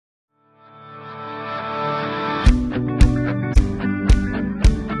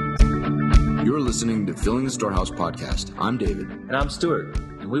listening to Filling the Storehouse podcast. I'm David. And I'm Stuart.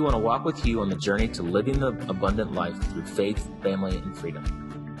 And we want to walk with you on the journey to living the abundant life through faith, family, and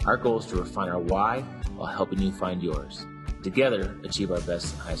freedom. Our goal is to refine our why while helping you find yours. Together, achieve our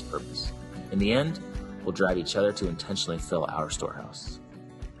best and highest purpose. In the end, we'll drive each other to intentionally fill our storehouse.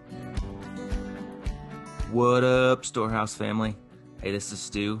 What up, Storehouse family? Hey, this is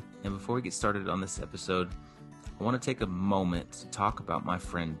Stu. And before we get started on this episode, I want to take a moment to talk about my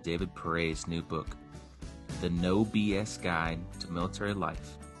friend David Perret's new book, The No BS Guide to Military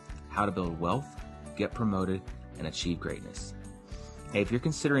Life: How to Build Wealth, Get Promoted, and Achieve Greatness. Hey, if you're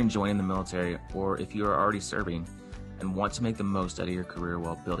considering joining the military, or if you are already serving and want to make the most out of your career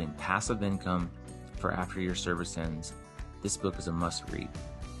while building passive income for after your service ends, this book is a must-read.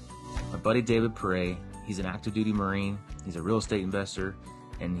 My buddy David Perret, he's an active duty Marine, he's a real estate investor,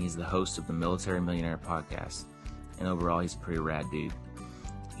 and he's the host of the Military Millionaire podcast. And overall, he's a pretty rad dude.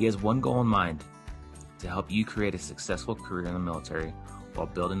 He has one goal in mind: to help you create a successful career in the military while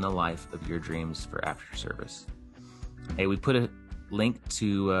building the life of your dreams for after service. Hey, we put a link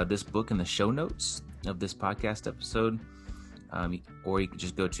to this book in the show notes of this podcast episode, or you can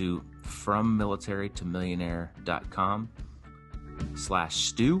just go to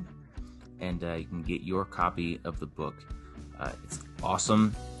FromMilitaryToMillionaire.com/Stu, and you can get your copy of the book. It's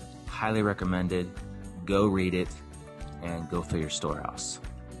awesome, highly recommended. Go read it and go fill your storehouse.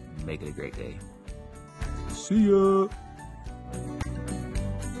 Make it a great day. See ya.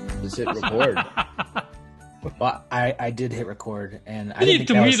 Just hit record. Well, I did hit record, and We need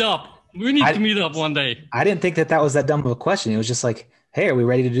to meet up. We need to meet up one day. I didn't think that was that dumb of a question. It was just like, hey, are we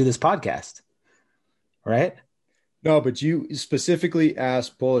ready to do this podcast? Right? No, but you specifically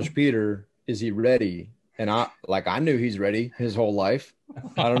asked Polish Peter, is he ready? And I knew he's ready his whole life.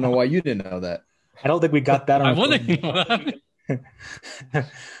 I don't know why you didn't know that. I don't think we got that on. I wouldn't know that.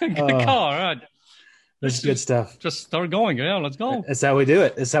 Good call. All right. This is good stuff. Just start going. Yeah, let's go. That's how we do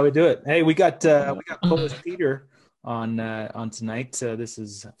it. Hey, we got Polish Peter on tonight. This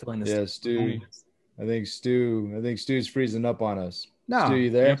is filling this. Yeah, Stu. I think Stu's freezing up on us. No. Stu,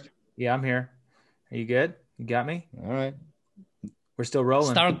 you there? Yeah, I'm here. Are you good? You got me? All right. We're still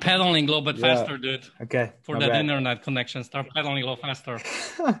rolling. Start pedaling a little bit faster, dude. Okay. For that internet connection, start pedaling a little faster.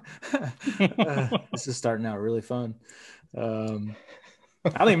 This is starting out really fun. I don't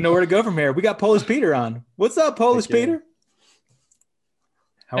even know where to go from here. We got Polish Peter on. What's up, Polish Peter?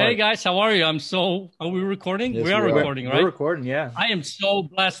 Hey guys, how are you? Are we recording? Yes, we are recording, right? We're recording, yeah. I am so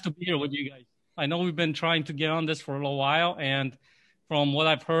blessed to be here with you guys. I know we've been trying to get on this for a little while, and from what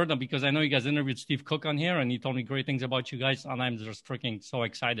I've heard, because I know you guys interviewed Steve Cook on here, and he told me great things about you guys, and I'm just freaking so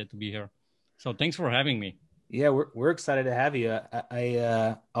excited to be here. So thanks for having me. Yeah, we're excited to have you.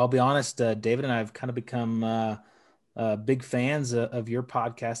 I'll be honest, David and I have kind of become big fans of your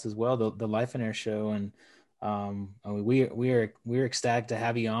podcast as well, the Life and Air show, and we're ecstatic to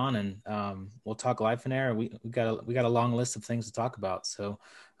have you on, and we'll talk Life and Air. We got a long list of things to talk about. So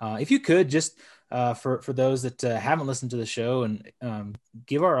if you could just for those that haven't listened to the show, and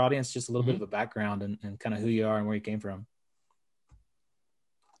give our audience just a little bit of a background and kind of who you are and where you came from.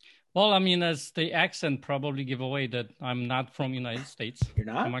 Well, I mean, as the accent probably give away that I'm not from United States. You're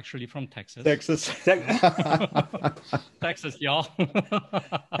not? I'm actually from Texas. Texas, y'all.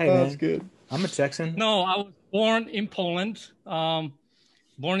 Hey, that's good. I'm a Texan. No, I was born in Poland.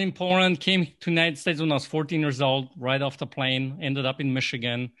 Came to the United States when I was 14 years old, right off the plane, ended up in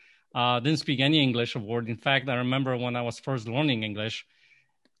Michigan. Didn't speak any English a word. In fact, I remember when I was first learning English,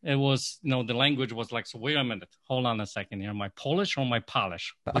 it was, the language was like, so wait a minute, hold on a second here. Am I Polish or am I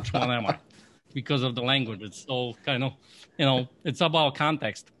Polish? Which one am I? Because of the language. It's so kind of, it's about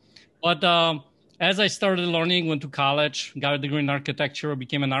context. But as I started learning, went to college, got a degree in architecture,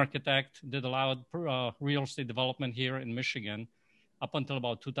 became an architect, did a lot of real estate development here in Michigan up until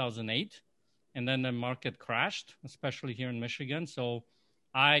about 2008. And then the market crashed, especially here in Michigan. So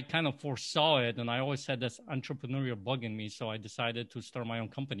I kind of foresaw it, and I always had this entrepreneurial bug in me, so I decided to start my own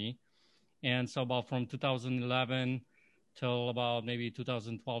company. And so about from 2011 till about maybe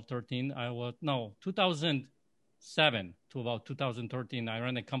 2012, 2007 to about 2013, I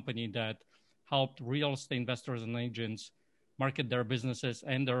ran a company that helped real estate investors and agents market their businesses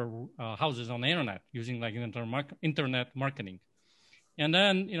and their houses on the internet using like internet marketing. And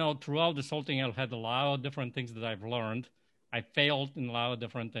then, throughout this whole thing, I've had a lot of different things that I've learned. I failed in a lot of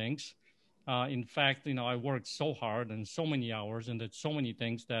different things. In fact, I worked so hard and so many hours and did so many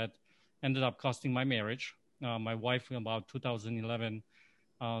things that ended up costing my marriage. My wife, in about 2011,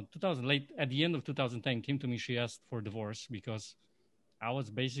 late at the end of 2010, came to me. She asked for divorce because I was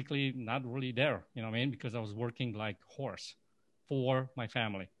basically not really there, because I was working like horse for my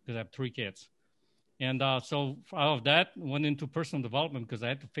family because I have 3 kids. And so out of that, went into personal development because I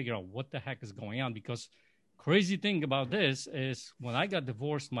had to figure out what the heck is going on. Because crazy thing about this is when I got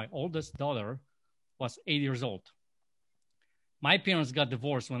divorced, my oldest daughter was 8 years old. My parents got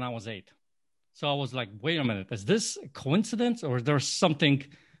divorced when I was 8. So I was like, wait a minute, is this a coincidence or is there something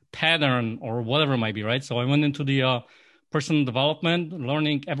pattern or whatever it might be, right? So I went into the personal development,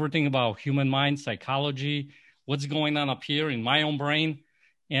 learning everything about human mind, psychology, what's going on up here in my own brain.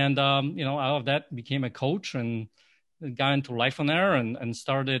 And, out of that became a coach and got into Life on Air and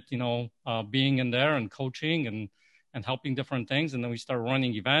started, being in there and coaching and helping different things. And then we started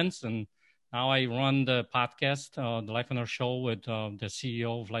running events. And now I run the podcast, the Life on Air show with the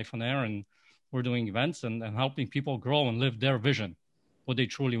CEO of Life on Air. And we're doing events and helping people grow and live their vision, what they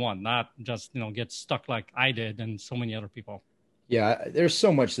truly want, not just, get stuck like I did and so many other people. Yeah, there's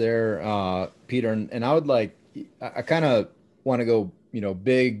so much there, Peter. And I would I kind of want to go,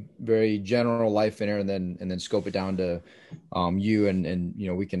 big, very general Life in Air and then scope it down to you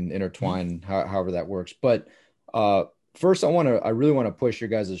and we can intertwine however that works. But first, I really want to push your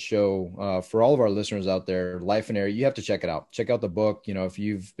guys' show for all of our listeners out there. Life in Air, you have to check it out. Check out the book. If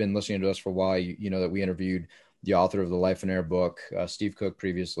you've been listening to us for a while, you know that we interviewed the author of the Life in Air book, Steve Cook,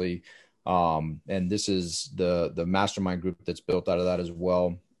 previously. And this is the mastermind group that's built out of that as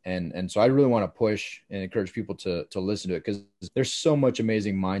well. And so I really want to push and encourage people to listen to it because there's so much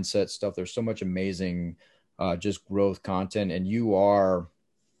amazing mindset stuff. There's so much amazing just growth content. And you're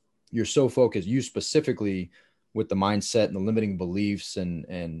so focused, you specifically with the mindset and the limiting beliefs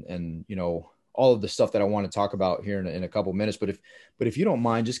and all of the stuff that I want to talk about here in a couple of minutes. But if you don't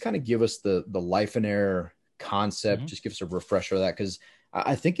mind, just kind of give us the Life in Air concept, just give us a refresher of that. Cause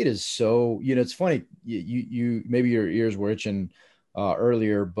I think it is so, it's funny. You maybe your ears were itching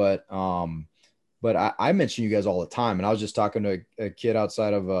earlier, but I mention you guys all the time. And I was just talking to a kid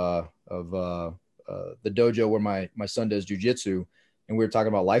outside of the dojo where my son does jujitsu, and we were talking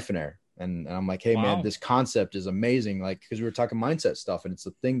about Life in Air. And I'm like, hey, man, this concept is amazing. Like, because we were talking mindset stuff, and it's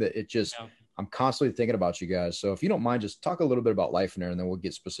the thing that I'm constantly thinking about you guys. So if you don't mind, just talk a little bit about Life in Air, and then we'll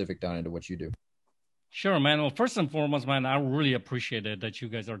get specific down into what you do. Sure, man. Well, first and foremost, man, I really appreciate it that you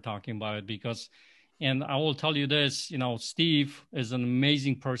guys are talking about it because, and I will tell you this, Steve is an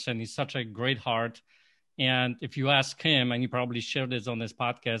amazing person. He's such a great heart. And if you ask him, and he probably shared this on this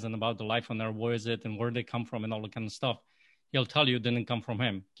podcast and about the Life on Air, where is it and where they come from and all that kind of stuff, he'll tell you it didn't come from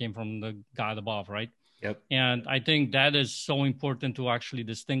him. It came from the God above, right? Yep. And I think that is so important to actually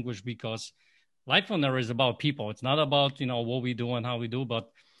distinguish because Life on Air is about people. It's not about, what we do and how we do,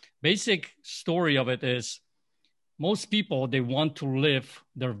 but basic story of it is most people, they want to live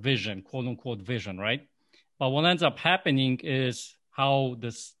their vision, quote unquote vision, right? But what ends up happening is how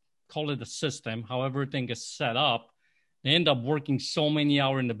call it the system, how everything is set up, they end up working so many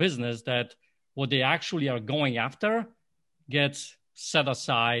hours in the business that what they actually are going after gets set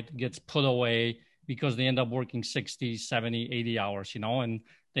aside, gets put away because they end up working 60, 70, 80 hours, and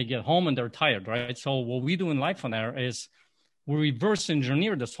they get home and they're tired, right? So what we do in Life on Air is we reverse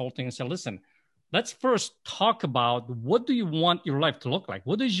engineer this whole thing and say, listen, let's first talk about what do you want your life to look like?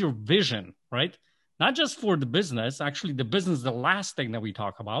 What is your vision, right? Not just for the business. Actually, the business is the last thing that we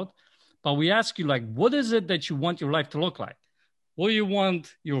talk about. But we ask you, what is it that you want your life to look like? What do you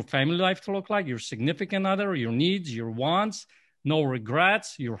want your family life to look like? Your significant other, your needs, your wants, no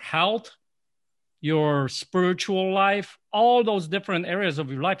regrets, your health, your spiritual life, all those different areas of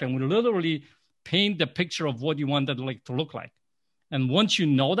your life. And we literally paint the picture of what you want that to look like. And once you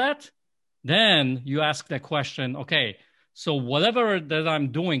know that, then you ask the question, okay, so whatever that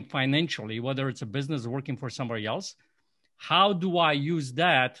I'm doing financially, whether it's a business or working for somebody else, how do I use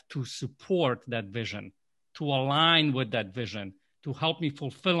that to support that vision, to align with that vision, to help me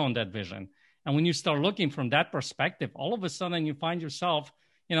fulfill on that vision? And when you start looking from that perspective, all of a sudden you find yourself,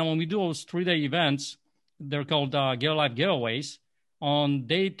 when we do those 3-day events, they're called Get a Life Giveaways. On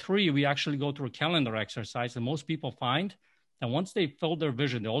day 3, we actually go through a calendar exercise, and most people find that once they fill their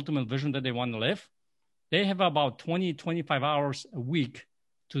vision, the ultimate vision that they want to live, they have about 20, 25 hours a week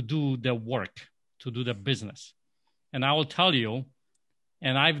to do the work, to do the business. And I will tell you,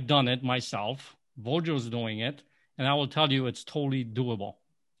 and I've done it myself, Vojo's doing it, and I will tell you it's totally doable.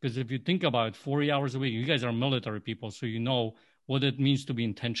 Because if you think about it, 40 hours a week, you guys are military people, so you know what it means to be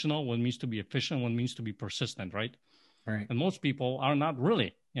intentional, what it means to be efficient, what it means to be persistent, right? Right. And most people are not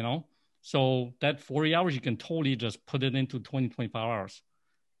really, So that 40 hours, you can totally just put it into 20, 25 hours.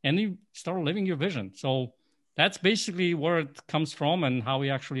 And you start living your vision. So that's basically where it comes from and how we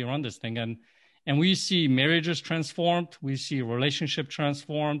actually run this thing. And we see marriages transformed. We see relationship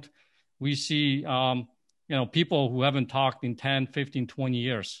transformed. We see, people who haven't talked in 10, 15, 20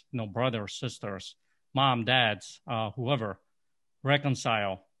 years, brothers, sisters, mom, dads, whoever,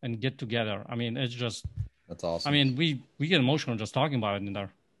 reconcile and get together. I mean, it's just, That's awesome. I mean, we get emotional just talking about it in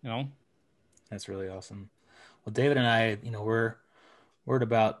there, you know? That's really awesome. Well, David and I, we're at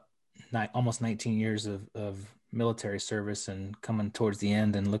about almost 19 years of military service and coming towards the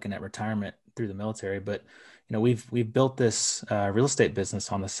end and looking at retirement through the military. But, we've built this real estate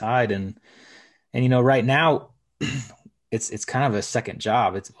business on the side, and right now it's kind of a second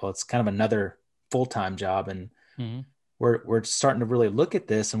job. It's kind of another full-time job. And we're starting to really look at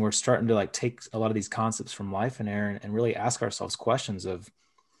this, and we're starting to like take a lot of these concepts from Life and Air and really ask ourselves questions of,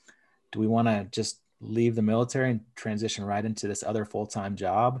 do we want to just leave the military and transition right into this other full-time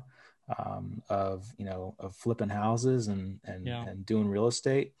job of flipping houses and doing real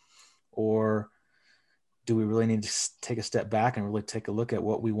estate? Or do we really need to take a step back and really take a look at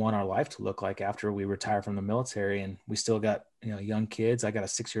what we want our life to look like after we retire from the military? And we still got, young kids. I got a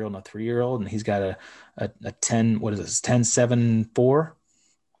 6-year-old and a 3-year-old, and he's got a 10, what is this, 10, 7, 4.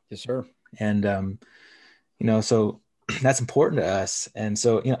 Yes, sir. And, so that's important to us. And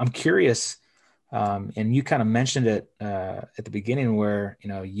so, I'm curious, and you kind of mentioned it at the beginning where,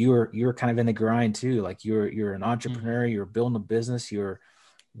 you were kind of in the grind too. Like you're an entrepreneur, you're building a business, you're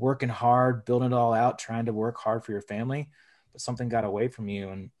working hard, building it all out, trying to work hard for your family, but something got away from you.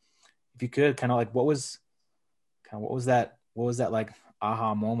 And if you could kind of like, what was that like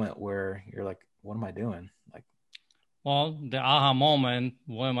aha moment where you're like, what am I doing? Like, well, the aha moment,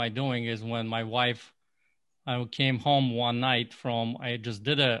 what am I doing, is when my wife, I came home one night I just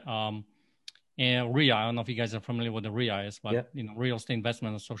did a RIA. I don't know if you guys are familiar with the RIA is, but Real Estate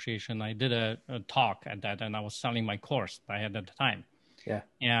Investment Association. I did a talk at that, and I was selling my course I had at the time. Yeah.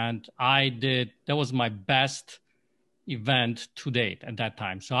 And that was my best event to date at that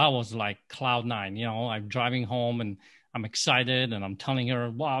time. So I was like cloud nine, I'm driving home and I'm excited and I'm telling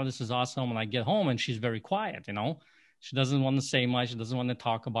her, wow, this is awesome. And I get home and she's very quiet, she doesn't want to say much. She doesn't want to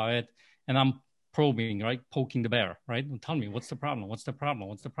talk about it. And I'm probing, right? Poking the bear, right? And tell me, what's the problem? What's the problem?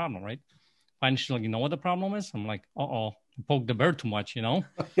 What's the problem, right? And she's like, you know what the problem is? I'm like, poke the bear too much, And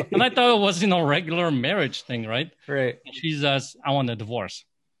I thought it was, regular marriage thing, right? Right. And she says, I want a divorce.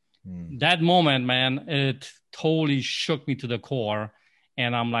 That moment, man, it totally shook me to the core.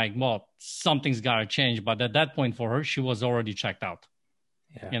 And I'm like, well, something's got to change. But at that point for her, she was already checked out.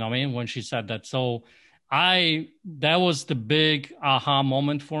 Yeah. You know what I mean? When she said that. So that was the big aha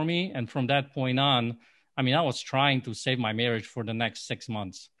moment for me. And from that point on, I was trying to save my marriage for the next 6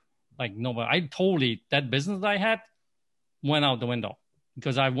 months. Like, no, but that business that I had went out the window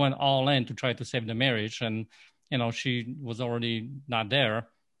because I went all in to try to save the marriage. And, she was already not there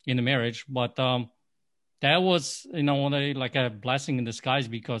in the marriage. But that was, like a blessing in disguise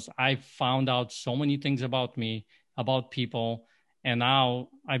because I found out so many things about me, about people. And now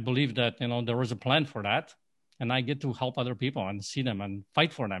I believe that, there was a plan for that. And I get to help other people and see them and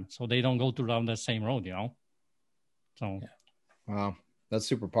fight for them so they don't go down the same road, So. Yeah. Wow. That's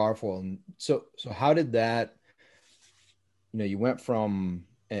super powerful. And so how did that, you went from,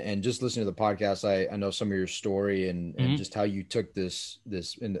 and just listening to the podcast, I know some of your story and just how you took this,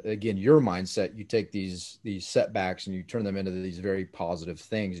 and again, your mindset, you take these setbacks and you turn them into these very positive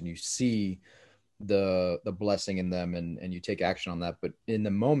things and you see the blessing in them and you take action on that. But in the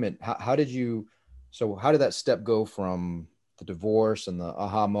moment, how did that step go from the divorce and the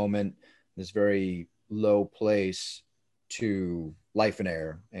aha moment, this very low place, to Life and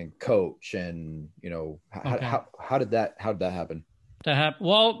Air and coach and, how did that happen?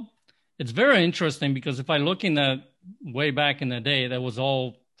 Well, it's very interesting because if I look in the way back in the day, that was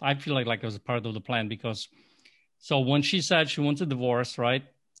all, I feel like it was a part of the plan because, so when she said she wants a divorce, right?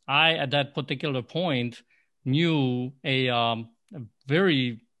 I, at that particular point, knew a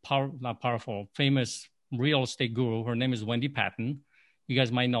very famous real estate guru. Her name is Wendy Patton. You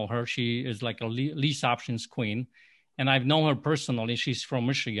guys might know her. She is like a lease options queen. And I've known her personally. She's from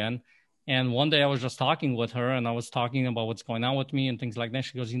Michigan. And one day I was just talking with her and I was talking about what's going on with me and things like that.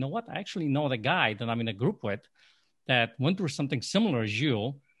 She goes, you know what? I actually know the guy that I'm in a group with that went through something similar as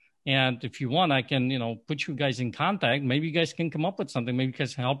you. And if you want, I can, put you guys in contact. Maybe you guys can come up with something. Maybe you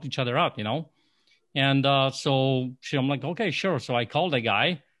guys can help each other out, And I'm like, okay, sure. So I called the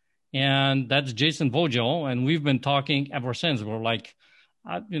guy and that's Jason Vojo. And we've been talking ever since. We're like,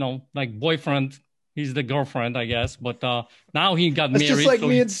 like boyfriend. He's the girlfriend, I guess. But now he got married. Just like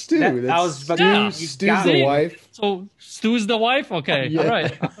me and Stu. Stu's the wife. So Stu's the wife? Okay. Yeah. All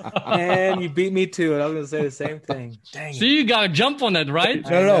right. And you beat me to it. I was going to say the same thing. Dang. So you got to jump on it, right?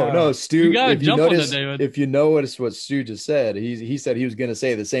 No, Stu. You got to jump on it, David. If you notice what Stu just said, he said he was going to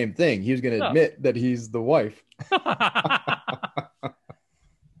say the same thing. He was going to admit that he's the wife.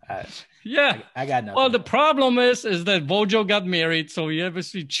 Yeah. I got nothing. Well, the problem is that Bojo got married, so he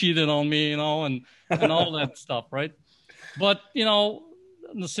obviously cheated on me, and all that stuff, right? But,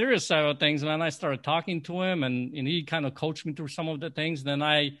 on the serious side of things, man, I started talking to him, and he kind of coached me through some of the things. Then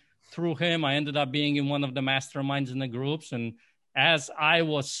through him, I ended up being in one of the masterminds in the groups. And as I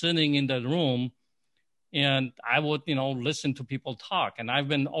was sitting in the room, and I would, listen to people talk. And I've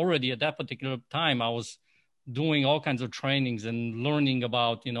been already at that particular time, I was doing all kinds of trainings and learning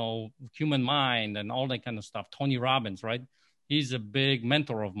about, human mind and all that kind of stuff. Tony Robbins, right? He's a big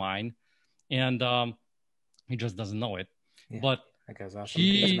mentor of mine, and he just doesn't know it. Yeah, but that guy's awesome.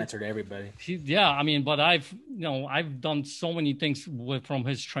 He's a mentor to everybody. But I've done so many things from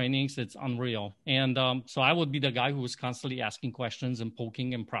his trainings. It's unreal. And so I would be the guy who was constantly asking questions and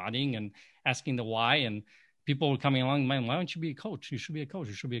poking and prodding and asking the why. And people were coming along, man, why don't you be a coach? You should be a coach.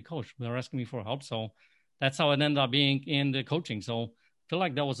 You should be a coach. They're asking me for help. So that's how it ended up being in the coaching. So I feel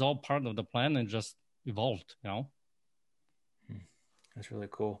like that was all part of the plan and just evolved, That's really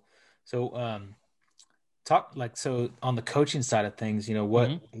cool. So, so on the coaching side of things,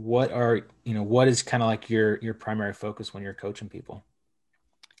 what is kind of like your primary focus when you're coaching people?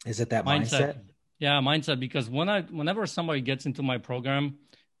 Is it that mindset? Yeah, mindset. Because whenever somebody gets into my program,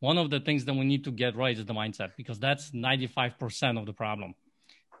 one of the things that we need to get right is the mindset, because that's 95% of the problem.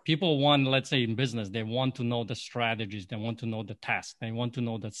 People want, let's say in business, they want to know the strategies, they want to know the task, they want to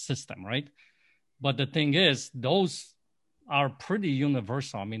know the system, right? But the thing is, those are pretty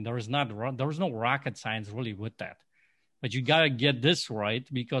universal. I mean, there is no rocket science really with that. But you got to get this right,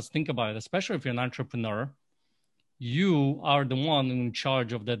 because think about it, especially if you're an entrepreneur, you are the one in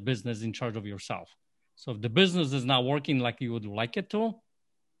charge of that business, in charge of yourself. So if the business is not working like you would like it to,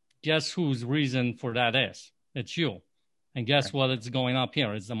 guess whose reason for that is? It's you. And guess what? It's going up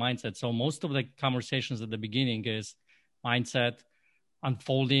here. It's the mindset. So most of the conversations at the beginning is mindset,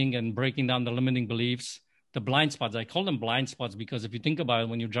 unfolding and breaking down the limiting beliefs, the blind spots. I call them blind spots because if you think about it,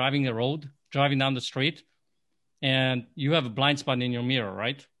 when you're driving the road, driving down the street, and you have a blind spot in your mirror,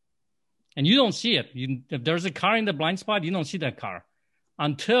 right? And you don't see it. If there's a car in the blind spot, you don't see that car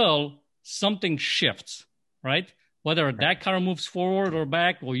until something shifts, right? Whether that car moves forward or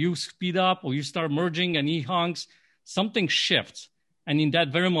back, or you speed up, or you start merging and he honks, something shifts. And in that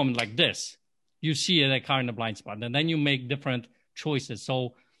very moment, like this, you see that car in the blind spot. And then you make different choices.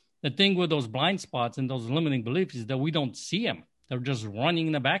 So the thing with those blind spots and those limiting beliefs is that we don't see them. They're just running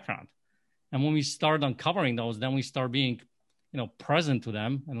in the background. And when we start uncovering those, then we start being, present to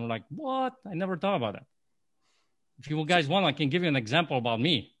them. And we're like, what? I never thought about that. If you guys want, I can give you an example about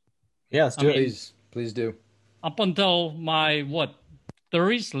me. Yeah, let's do it. Please do. Up until my,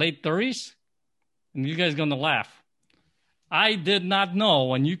 30s, late 30s, and you guys are going to laugh. I did not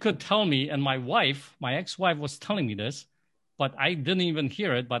know, and you could tell me, and my ex-wife was telling me this, but I didn't even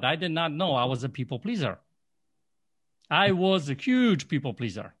hear it, but I did not know I was a people pleaser. I was a huge people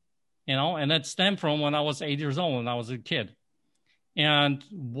pleaser, and that stemmed from when I was 8 years old, when I was a kid. And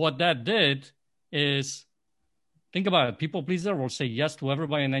what that did is, think about it, people pleaser will say yes to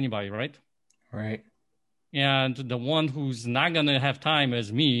everybody and anybody, right? Right. And the one who's not going to have time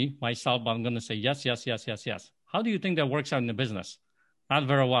is myself, but I'm going to say yes, yes, yes, yes, yes. How do you think that works out in the business? Not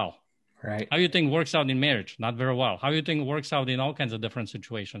very well. Right. How do you think it works out in marriage? Not very well. How do you think it works out in all kinds of different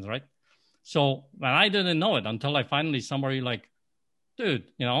situations, right? So, and I didn't know it until I finally, somebody like, dude,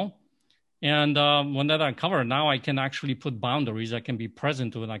 and when that uncovered, now I can actually put boundaries. I can be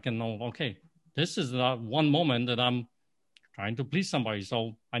present to it. I can know, okay, this is the one moment that I'm trying to please somebody.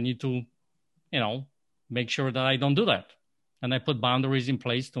 So I need to, make sure that I don't do that. And I put boundaries in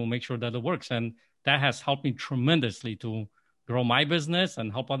place to make sure that it works. And that has helped me tremendously to grow my business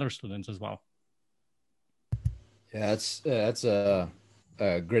and help other students as well. Yeah, that's a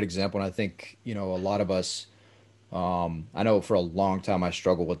great example. And I think, a lot of us, I know for a long time I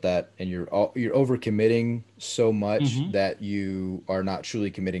struggled with that, and you're overcommitting so much that you are not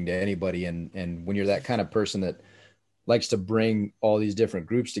truly committing to anybody. And when you're that kind of person that likes to bring all these different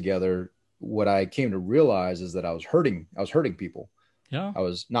groups together, what I came to realize is that I was hurting people. Yeah. I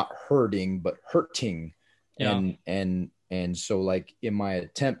was not hurting, but hurting. Yeah. And so like in my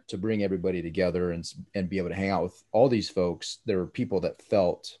attempt to bring everybody together and be able to hang out with all these folks, there were people that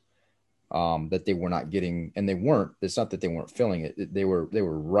felt that they were not getting, and they weren't, it's not that they weren't feeling it. They were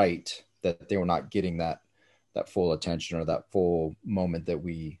right that they were not getting that full attention or that full moment that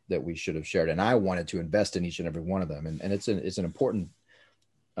we should have shared. And I wanted to invest in each and every one of them. And it's an important,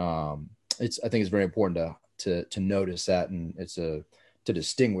 I think it's very important to notice that, and to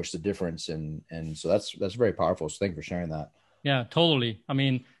distinguish the difference. And so that's very powerful. So thank you for sharing that. Yeah, totally. I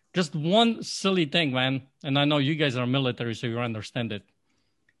mean, just one silly thing, man. And I know you guys are military, so you understand it.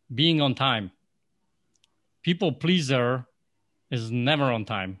 being on time. People pleaser is never on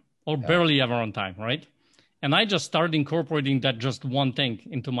time or barely ever on time, right? And I just started incorporating that just one thing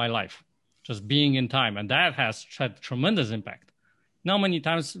into my life, just being in time. And that has had tremendous impact. Now, many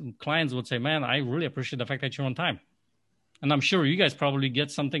times clients would say, man, I really appreciate the fact that you're on time. And I'm sure you guys probably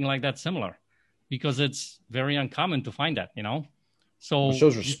get something like that similar, because it's very uncommon to find that, So it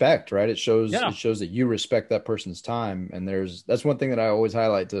shows respect, right? It shows that you respect that person's time. And that's one thing that I always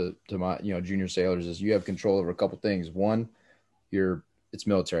highlight to my, junior sailors is you have control over a couple things. One, it's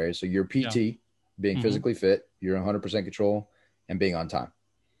military. So your PT, being physically fit, you're 100% control, and being on time.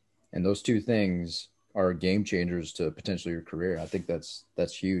 And those two things are game changers to potentially your career. I think that's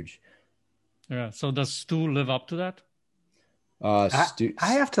huge. Yeah. So does Stu live up to that? I have to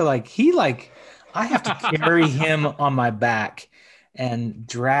I have to carry him on my back and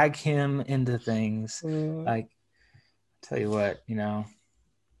drag him into things. Like, tell you what,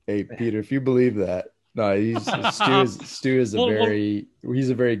 Hey, Peter, if you believe that, no, Stu is he's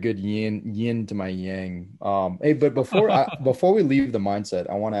a very good yin to my yang. Hey, but before we leave the mindset,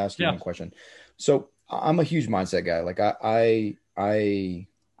 I want to ask you one question. So I'm a huge mindset guy. Like I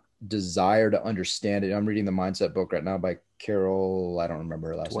desire to understand it. I'm reading the mindset book right now by Carol. I don't remember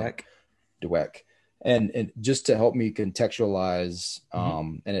her last name. Dweck. And just to help me contextualize,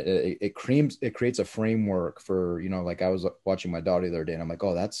 and it creates a framework for, like I was watching my daughter the other day and I'm like,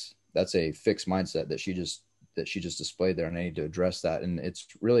 oh, that's a fixed mindset that she just displayed there. And I need to address that. And it's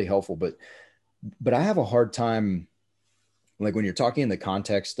really helpful, but I have a hard time, like when you're talking in the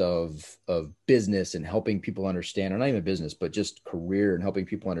context of business and helping people understand, or not even business, but just career and helping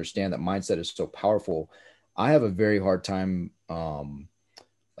people understand that mindset is so powerful. I have a very hard time,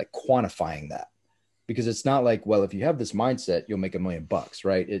 like quantifying that. Because it's not like, well, if you have this mindset, you'll make $1 million,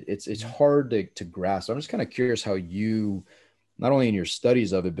 right? It's hard to grasp. I'm just kind of curious how you, not only in your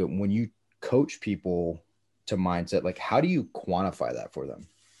studies of it, but when you coach people to mindset, like how do you quantify that for them?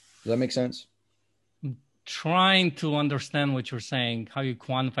 Does that make sense? Trying to understand what you're saying, how you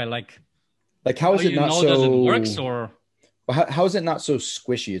quantify, like how is it not so? That it works, or how is it not so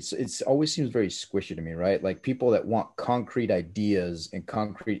squishy? It's always seems very squishy to me, right? Like people that want concrete ideas and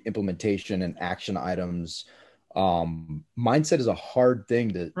concrete implementation and action items. Mindset is a hard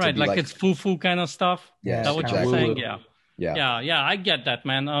thing to right, be like it's foo-foo kind of stuff. Yeah, is that what exactly. you're saying? Yeah. I get that,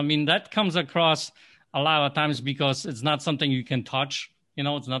 man. I mean, that comes across a lot of times because it's not something you can touch.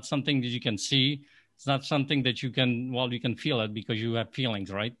 It's not something that you can see. It's not something that you can feel it because you have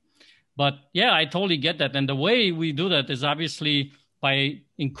feelings, right? But yeah, I totally get that. And the way we do that is obviously by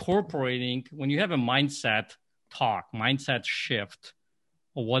incorporating, when you have a mindset talk, mindset shift,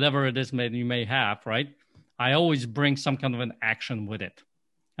 or whatever it is you may have, right? I always bring some kind of an action with it.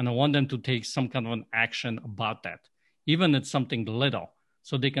 And I want them to take some kind of an action about that, even if it's something little,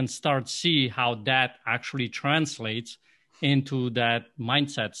 so they can start see how that actually translates into that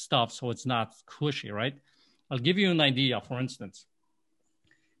mindset stuff. So it's not squishy, right? I'll give you an idea, for instance.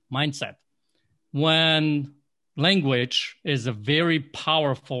 Mindset. When language is a very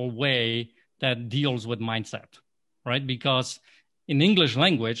powerful way that deals with mindset, right? Because in English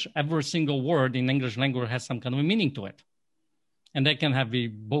language, every single word in English language has some kind of a meaning to it. And that can have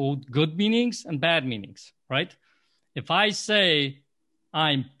both good meanings and bad meanings, right? If I say,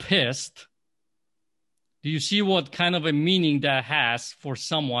 I'm pissed, do you see what kind of a meaning that has for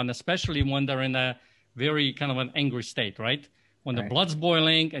someone, especially when they're in a very kind of an angry state, right? When the blood's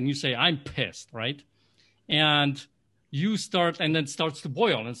boiling and you say, I'm pissed, right? And you start, and then it starts to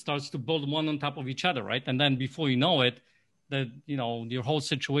boil and starts to build one on top of each other, right? And then before you know it, your whole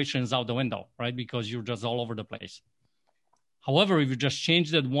situation is out the window, right? Because you're just all over the place. However, if you just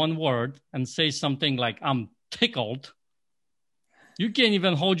change that one word and say something like, I'm tickled, you can't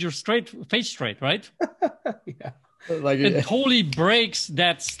even hold your face straight, right? Yeah. It totally breaks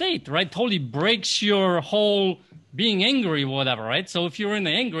that state, right? Totally breaks your whole being angry, whatever, right? So if you're in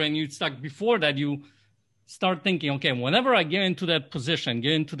anger and you stuck before that, you start thinking, okay, whenever I get into that position,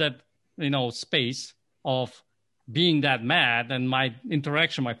 get into that, space of being that mad, and my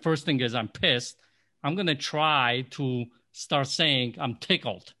interaction, my first thing is I'm pissed, I'm going to try to start saying I'm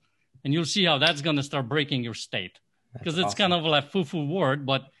tickled. And you'll see how that's going to start breaking your state. Because it's kind of like a foo-foo word,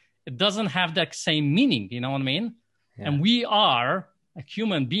 but it doesn't have that same meaning. You know what I mean? Yeah. And we are, like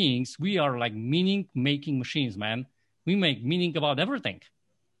human beings, we are like meaning-making machines, man. We make meaning about everything.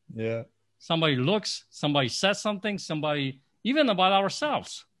 Yeah. Somebody looks, somebody says something, even about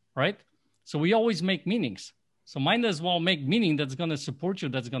ourselves, right? So we always make meanings. So might as well make meaning that's going to support you,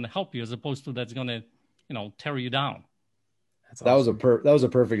 that's going to help you, as opposed to that's going to, tear you down. That's awesome. That was a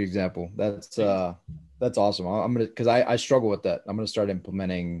perfect example. That's awesome. I'm gonna, because I struggle with that. I'm gonna start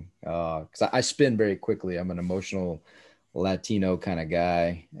implementing because I spin very quickly. I'm an emotional Latino kind of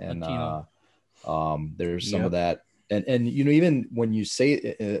guy, and there's some of that. And you know, even when you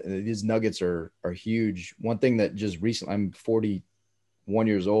say these nuggets are huge. One thing that just recently, I'm 41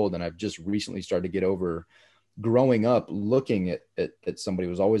 years old, and I've just recently started to get over. Growing up, looking at somebody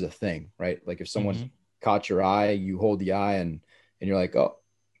was always a thing, right? Like if someone caught your eye, you hold the eye, and you're like, oh,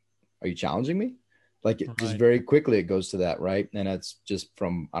 are you challenging me? Like just very quickly it goes to that, right? And that's just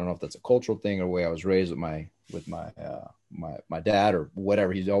from, I don't know if that's a cultural thing or the way I was raised with my dad or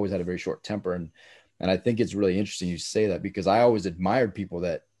whatever. He's always had a very short temper, and I think it's really interesting you say that, because I always admired people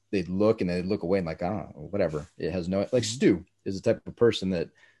that they'd look and they'd look away and like, I don't know, whatever. It has no, like Stu is the type of person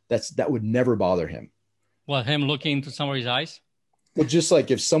that would never bother him. Well, him looking into somebody's eyes? Well, just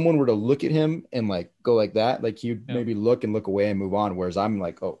like if someone were to look at him and like go like that, like he'd maybe look away and move on. Whereas I'm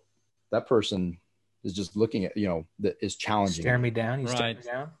like, oh, that person is just looking at, that is challenging. Stare me down. You stare me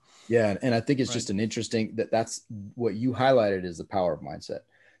down. Yeah. And I think it's just an interesting, that's what you highlighted is the power of mindset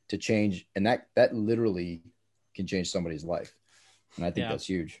to change. And that literally can change somebody's life. And I think that's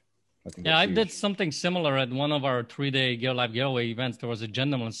huge. I did something similar at one of our 3-day Gear Life Getaway events. There was a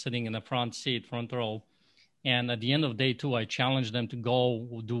gentleman sitting in the front row. And at the end of day 2, I challenged them to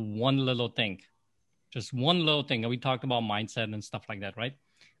go do one little thing, just one little thing. And we talked about mindset and stuff like that, right?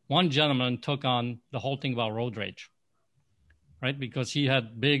 One gentleman took on the whole thing about road rage, right? Because he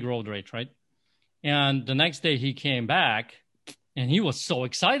had big road rage, right? And the next day he came back and he was so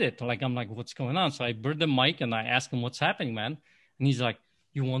excited. I'm like, what's going on? So I brought the mic and I asked him, what's happening, man? And he's like,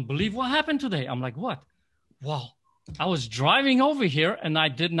 you won't believe what happened today. I'm like, what? Well, I was driving over here and I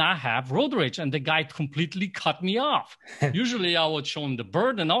did not have road rage, and the guy completely cut me off. Usually I would show him the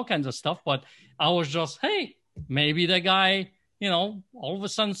bird and all kinds of stuff, but I was just, hey, maybe the guy, all of a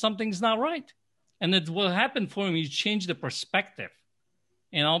sudden something's not right. And it will happen for him. He changed the perspective,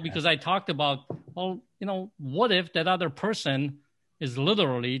 because I talked about, well, what if that other person is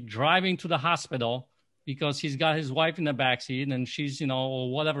literally driving to the hospital because he's got his wife in the backseat and she's,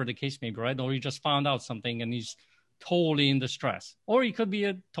 or whatever the case may be, right? Or he just found out something and he's totally in distress, or he could be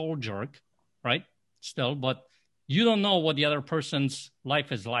a total jerk, right? Still, but you don't know what the other person's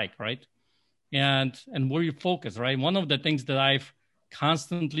life is like, right? And where you focus, right? One of the things that I've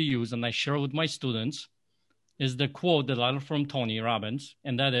constantly used and I share with my students is the quote that I learned from Tony Robbins,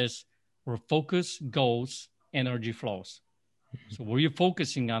 and that is, where focus goes, energy flows. So where you're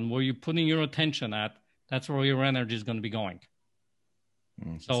focusing on, where you're putting your attention at, that's where your energy is going to be going.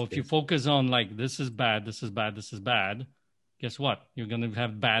 So if you focus on like, this is bad, this is bad, this is bad, guess what? You're going to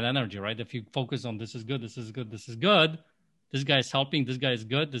have bad energy, right? If you focus on this is good, this is good, this is good, this guy is helping, this guy is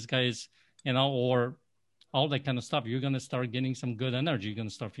good, this guy is, or all that kind of stuff, you're going to start getting some good energy. You're going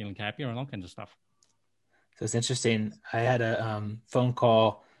to start feeling happier and all kinds of stuff. So it's interesting. I had a phone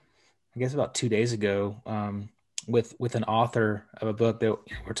call, I guess about 2 days ago, with an author of a book that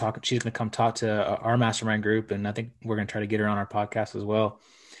we're talking. She's going to come talk to our mastermind group, and I think we're going to try to get her on our podcast as well.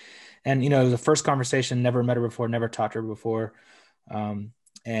 And it was the first conversation. Never met her before. Never talked to her before. And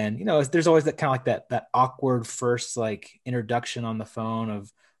there's always that kind of like that awkward first like introduction on the phone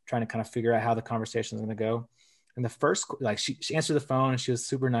of trying to kind of figure out how the conversation is going to go. And the first, like she answered the phone and she was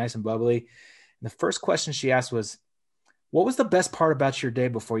super nice and bubbly. And the first question she asked was, "What was the best part about your day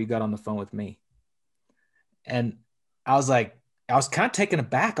before you got on the phone with me?" And I was kind of taken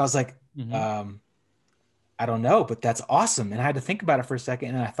aback. I was like, I don't know, but that's awesome. And I had to think about it for a second.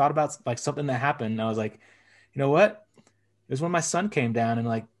 And I thought about like something that happened. And I was like, you know what? It was when my son came down and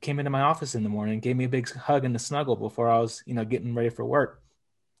like came into my office in the morning and gave me a big hug and a snuggle before I was, getting ready for work.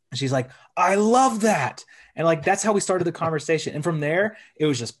 And she's like, I love that. And like, that's how we started the conversation. And from there, it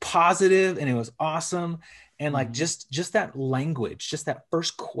was just positive and it was awesome. And like, just that language, just that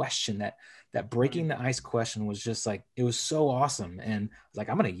first question, that breaking the ice question was just like, it was so awesome. And I was like,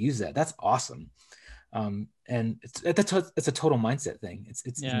 I'm going to use that. That's awesome. And it's a total mindset thing.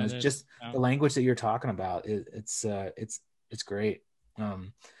 It's just the language that you're talking about. It's great.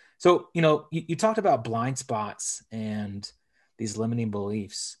 So, you talked about blind spots and these limiting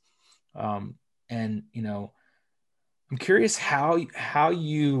beliefs. And, I'm curious how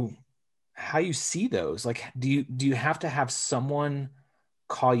you see those. Like, do you have to have someone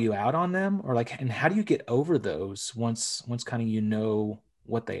call you out on them, or like, and how do you get over those once kind of,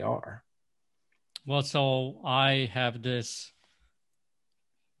 what they are? Well, so I have this,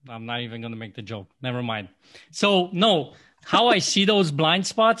 I'm not even going to make the joke. Never mind. So no, how I see those blind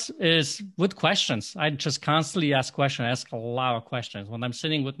spots is with questions. I just constantly ask questions. I ask a lot of questions. When I'm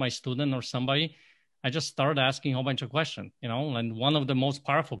sitting with my student or somebody, I just started asking a whole bunch of questions, and one of the most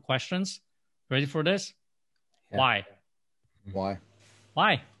powerful questions, ready for this? Yeah.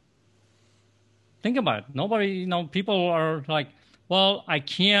 Why? Think about it. Nobody, people are like, well, I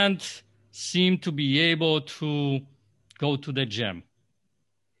can't seem to be able to go to the gym.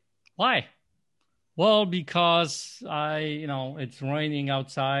 Why? Well, because it's raining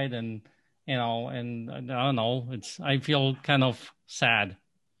outside and I don't know, I feel kind of sad,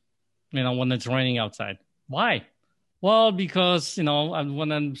 when it's raining outside. Why? Well, because,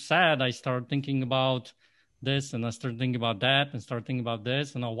 when I'm sad, I start thinking about this and I start thinking about that and start thinking about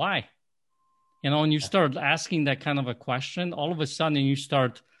this. Why? When you start asking that kind of a question, all of a sudden you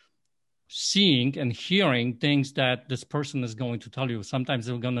start seeing and hearing things that this person is going to tell you. Sometimes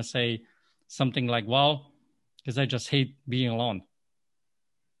they're going to say something like, well, because I just hate being alone,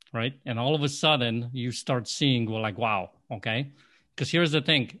 right? And all of a sudden you start seeing, well, like, wow, okay. Because here's the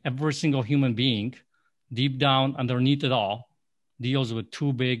thing, every single human being, deep down underneath it all, deals with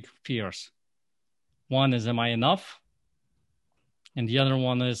two big fears. One is, am I enough? And the other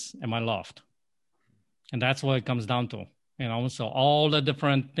one is, am I loved? And that's what it comes down to, So all the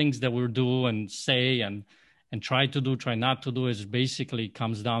different things that we do and say and try to do, try not to do, is basically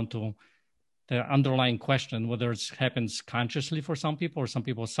comes down to the underlying question, whether it happens consciously for some people or some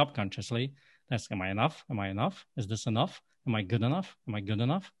people subconsciously. That's, am I enough? Am I enough? Is this enough? Am I good enough? Am I good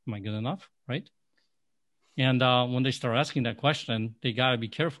enough? Am I good enough? Right? And when they start asking that question, they got to be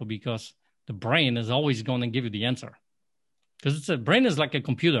careful, because the brain is always going to give you the answer. Because the brain is like a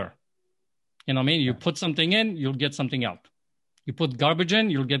computer. You put something in, you'll get something out. You put garbage in,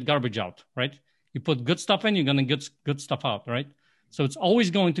 you'll get garbage out, right? You put good stuff in, you're going to get good stuff out, right? So it's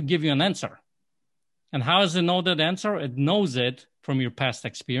always going to give you an answer. And how does it know that answer? It knows it from your past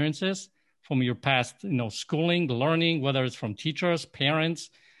experiences, from your past, schooling, learning, whether it's from teachers,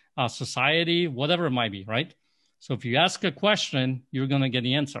 parents, society, whatever it might be, right? So if you ask a question, you're going to get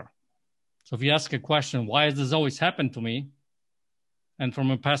the answer. So if you ask a question, why does this always happen to me? And from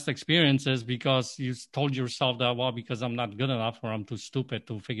your past experiences, because you told yourself that, well, because I'm not good enough or I'm too stupid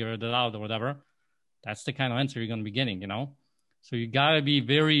to figure it out or whatever, that's the kind of answer you're going to be getting, So you got to be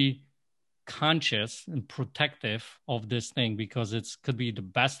very conscious and protective of this thing, because it could be the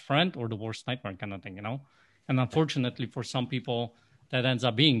best friend or the worst nightmare kind of thing, And unfortunately for some people, that ends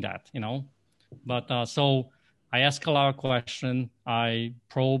up being that, But so I ask a lot of questions, I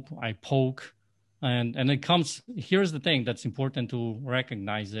probe, I poke, and it comes, here's the thing that's important to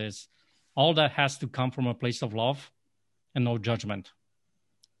recognize is all that has to come from a place of love and no judgment.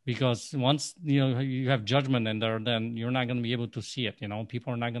 Because once, you have judgment in there, then you're not going to be able to see it,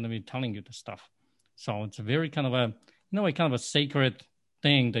 People are not going to be telling you the stuff. So it's a very kind of a sacred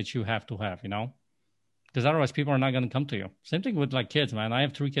thing that you have to have, Because otherwise people are not going to come to you. Same thing with like kids, man. I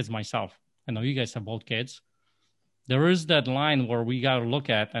have 3 kids myself. I know you guys have both kids. There is that line where we got to look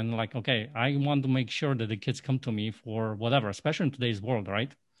at and like, okay, I want to make sure that the kids come to me for whatever, especially in today's world,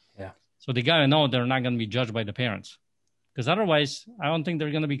 right? Yeah. So they got to know they're not going to be judged by the parents. Because otherwise, I don't think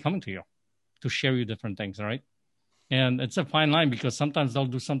they're going to be coming to you to share you different things, right? And it's a fine line, because sometimes they'll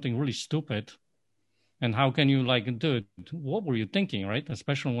do something really stupid. And how can you like, dude, what were you thinking, right?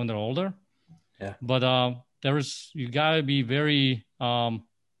 Especially when they're older. Yeah. But you got to be very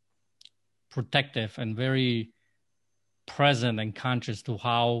protective and very present and conscious to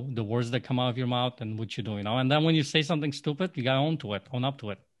how the words that come out of your mouth and what you do, And then when you say something stupid, you got to own up to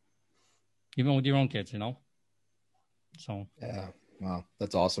it. Even with your own kids, So. Yeah. Wow.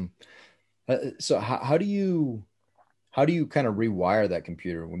 That's awesome. So how do you kind of rewire that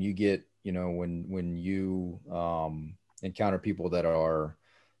computer when you get, when you encounter people that are,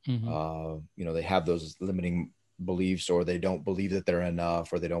 they have those limiting beliefs, or they don't believe that they're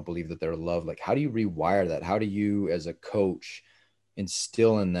enough, or they don't believe that they're loved? Like, how do you rewire that? How do you, as a coach,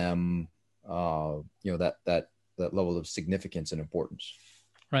 instill in them, that level of significance and importance?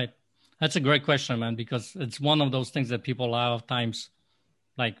 Right. That's a great question, man, because it's one of those things that people a lot of times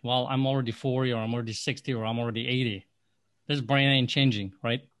like, well, I'm already 40 or I'm already 60 or I'm already 80. This brain ain't changing,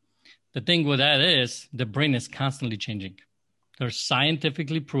 right? The thing with that is the brain is constantly changing. They're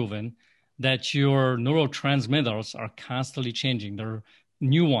scientifically proven that your neurotransmitters are constantly changing. They're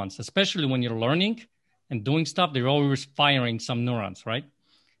new ones, especially when you're learning and doing stuff, they're always firing some neurons, right?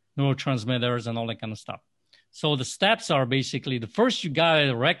 Neurotransmitters and all that kind of stuff. So the steps are basically, the first you got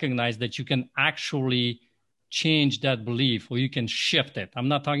to recognize that you can actually change that belief, or you can shift it. I'm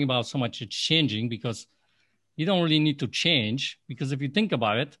not talking about so much it's changing, because you don't really need to change, because if you think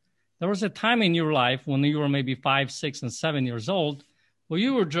about it, there was a time in your life when you were maybe 5, 6, and 7 years old where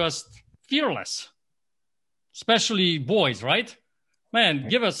you were just fearless, especially boys, right? Man,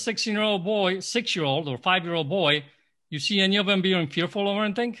 give a 6-year-old boy, 6-year-old or 5-year-old boy, you see any of them being fearful or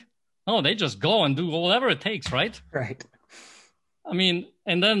anything? No, they just go and do whatever it takes, right? Right. I mean,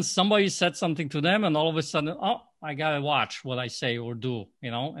 and then somebody said something to them, and all of a sudden, oh, I gotta watch what I say or do,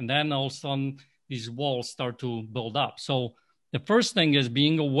 and then all of a sudden these walls start to build up. So the first thing is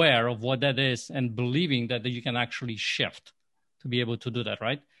being aware of what that is and believing that you can actually shift to be able to do that,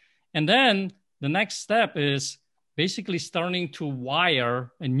 right? And then the next step is basically starting to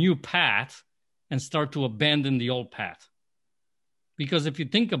wire a new path and start to abandon the old path. Because if you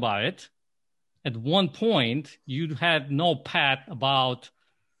think about it, at one point, you had no path about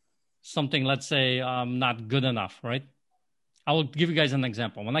something, let's say, not good enough, right? I will give you guys an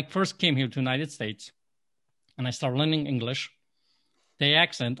example. When I first came here to the United States and I started learning English, the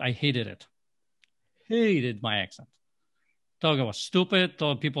accent, I hated it. Hated my accent. Thought I was stupid,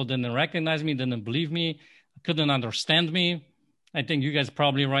 thought people didn't recognize me, didn't believe me, couldn't understand me. I think you guys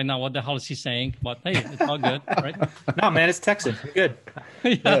probably right now, what the hell is he saying? But hey, it's all good, right? No, man, it's Texan. You're good.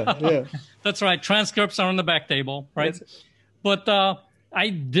 Yeah. That's right. Transcripts are on the back table, right? But I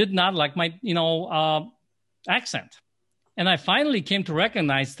did not like my, accent. And I finally came to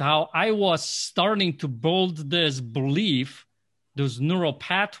recognize how I was starting to build this belief, this neural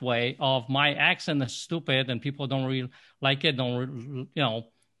pathway of my accent is stupid and people don't really like it, don't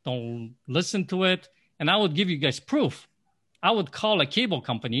listen to it. And I would give you guys proof. I would call a cable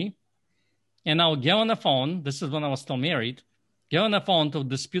company and I would get on the phone. This is when I was still married. Get on the phone to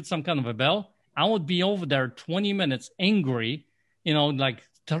dispute some kind of a bill. I would be over there 20 minutes angry,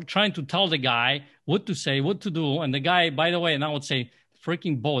 trying to tell the guy what to say, what to do. And the guy, by the way, and I would say,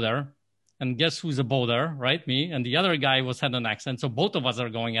 freaking boulder. And guess who's a boulder, right? Me. And the other guy had an accent. So both of us are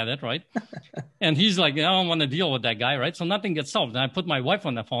going at it, right? And he's like, I don't want to deal with that guy, right? So nothing gets solved. And I put my wife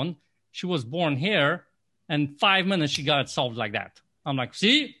on the phone. She was born here. And 5 minutes, she got it solved like that. I'm like,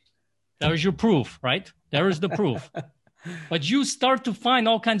 see, there is your proof, right? There is the proof. But you start to find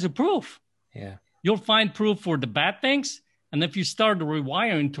all kinds of proof. Yeah. You'll find proof for the bad things. And if you start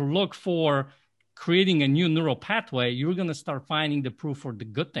rewiring to look for creating a new neural pathway, you're going to start finding the proof for the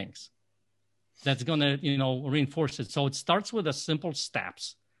good things. That's going to, reinforce it. So it starts with the simple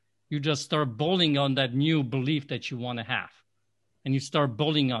steps. You just start building on that new belief that you want to have. And you start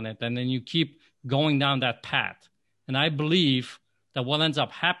building on it. And then you keep going down that path. And I believe that what ends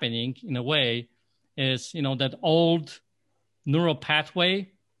up happening in a way is, that old neural pathway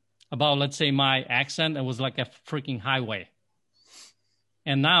about, let's say, my accent, it was like a freaking highway.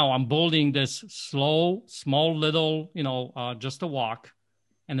 And now I'm building this slow, small, little, just a walk.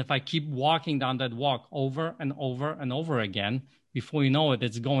 And if I keep walking down that walk over and over and over again, before you know it,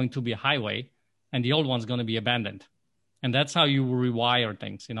 it's going to be a highway and the old one's going to be abandoned. And that's how you rewire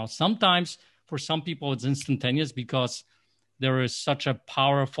things. Sometimes for some people, it's instantaneous because there is such a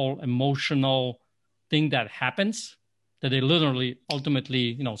powerful emotional thing that happens that they literally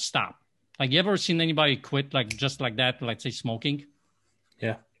ultimately, stop. Like, you ever seen anybody quit just like that, like say smoking?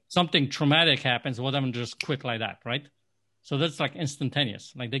 Yeah. Something traumatic happens, whatever, and just quit like that, right? So that's like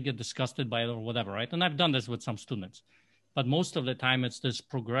instantaneous. Like they get disgusted by it or whatever, right? And I've done this with some students. But most of the time, it's this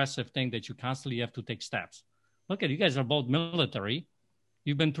progressive thing that you constantly have to take steps. Look at you guys are both military.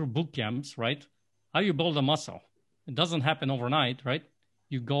 You've been through boot camps, right? How you build a muscle? It doesn't happen overnight, right?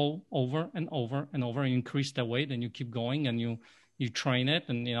 You go over and over and over and increase the weight and you keep going and you train it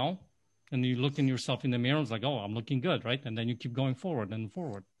and, and you look in yourself in the mirror and it's like, oh, I'm looking good, right? And then you keep going forward and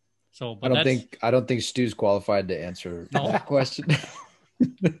forward. So, but I don't think Stu's qualified to answer that question.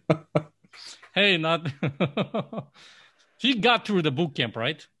 Hey, he got through the boot camp,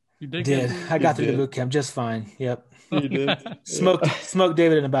 right? You did. I got through the boot camp just fine. Yep. You did. Smoked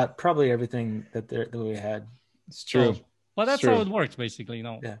David in about probably everything that we had. It's true. Well, that's how it works, basically.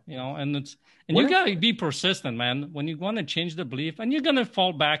 Yeah. And you gotta be persistent, man. When you want to change the belief, and you're gonna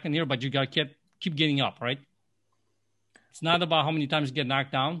fall back in here, but you gotta keep getting up, right? It's not about how many times you get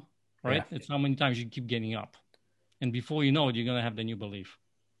knocked down, right? Yeah. It's how many times you keep getting up, and before you know it, you're gonna have the new belief.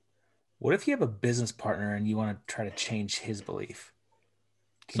 What if you have a business partner and you want to try to change his belief?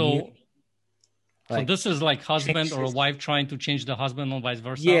 So this is like husband or a wife trying to change the husband or vice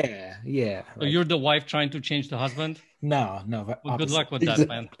versa? Yeah. So you're the wife trying to change the husband? No. Well, good luck with that,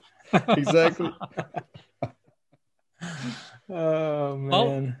 man. Exactly. Oh, man.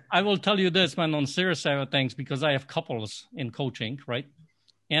 Well, I will tell you this, man, on serious side of things, because I have couples in coaching, right?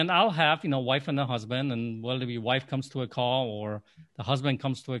 And I'll have, wife and a husband, and whether the wife comes to a call or the husband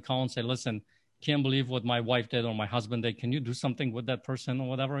comes to a call and say, listen, can't believe what my wife did or my husband did. Can you do something with that person or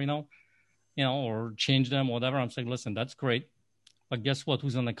whatever, or change them, whatever. I'm saying, listen, that's great. But guess what?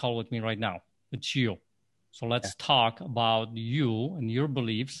 Who's on the call with me right now? It's you. So let's talk about you and your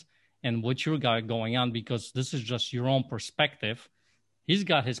beliefs and what you got going on, because this is just your own perspective. He's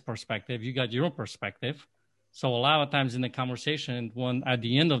got his perspective. You got your own perspective. So a lot of times in the conversation, when at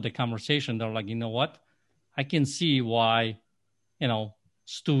the end of the conversation, they're like, you know what? I can see why,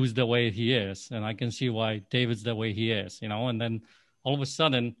 Stu's the way he is. And I can see why David's the way he is, and then all of a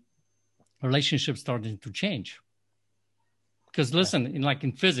sudden relationships starting to change. Because listen,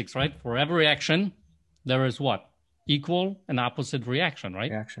 in physics, right? For every action, there is what? Equal and opposite reaction,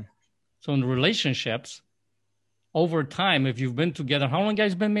 right? Reaction. So in relationships, over time, if you've been together, how long you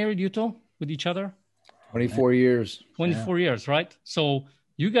guys been married, you two, with each other? 24 years. 24 years, right? So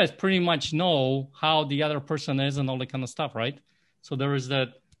you guys pretty much know how the other person is and all that kind of stuff, right? So there's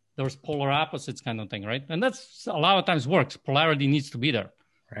polar opposites kind of thing, right? And that's a lot of times works. Polarity needs to be there.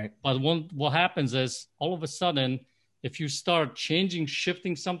 Right. But what happens is all of a sudden, if you start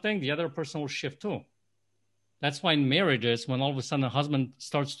shifting something, the other person will shift too. That's why in marriages, when all of a sudden a husband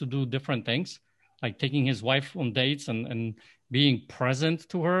starts to do different things, like taking his wife on dates and being present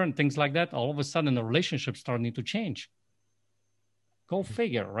to her and things like that, all of a sudden the relationship starting to change. Go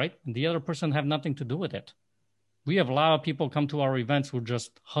figure, right? And the other person have nothing to do with it. We have a lot of people come to our events who are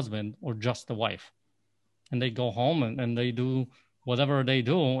just husband or just the wife. And they go home and they do whatever they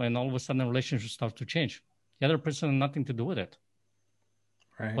do, and all of a sudden the relationship starts to change. The other person has nothing to do with it.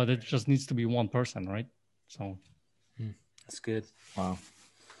 Right. But it just needs to be one person, right? So that's good. Wow.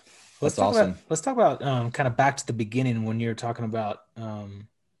 Let's talk about kind of back to the beginning when you're talking about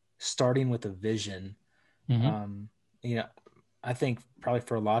starting with a vision. Mm-hmm. I think probably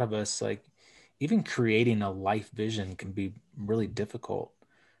for a lot of us, like even creating a life vision can be really difficult.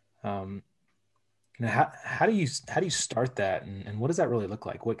 How do you start that, and what does that really look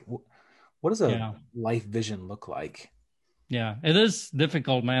like? What does a life vision look like? Yeah, it is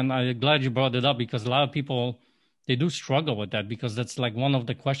difficult, man. I'm glad you brought it up, because a lot of people, they do struggle with that, because that's like one of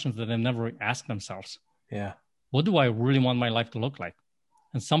the questions that they never ask themselves. Yeah. What do I really want my life to look like?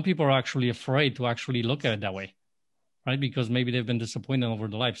 And some people are actually afraid to actually look at it that way, right? Because maybe they've been disappointed over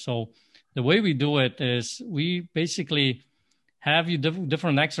their life. So the way we do it is we basically have you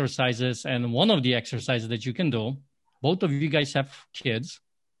different exercises. And one of the exercises that you can do, both of you guys have kids,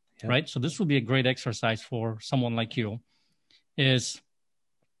 right? So this will be a great exercise for someone like you, is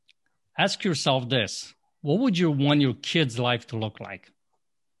ask yourself this: what would you want your kid's life to look like?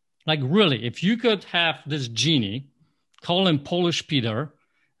 Like really, if you could have this genie, call him Polish Peter,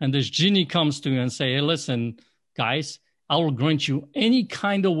 and this genie comes to you and say, hey, listen, guys, I will grant you any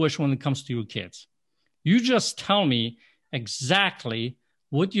kind of wish when it comes to your kids. You just tell me exactly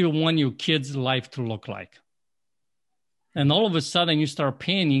what you want your kid's life to look like. And all of a sudden you start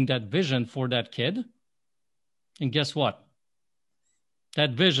painting that vision for that kid. And guess what?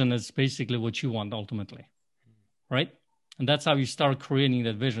 That vision is basically what you want ultimately, right? And that's how you start creating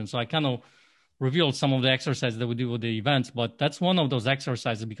that vision. So I kind of revealed some of the exercises that we do with the events, but that's one of those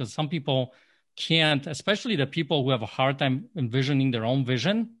exercises, because some people can't, especially the people who have a hard time envisioning their own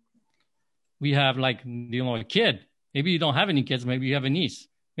vision. We have a kid. Maybe you don't have any kids. Maybe you have a niece.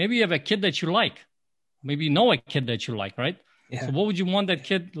 Maybe you have a kid that you like. Maybe you know a kid that you like, right? Yeah. So what would you want that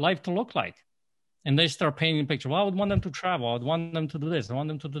kid life to look like? And they start painting a picture. Well, I would want them to travel. I would want them to do this. I want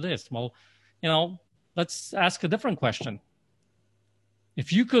them to do this. Well, let's ask a different question.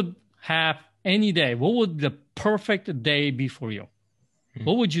 If you could have any day, what would the perfect day be for you?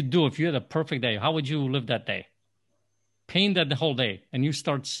 What would you do if you had a perfect day? How would you live that day? Paint that the whole day, and you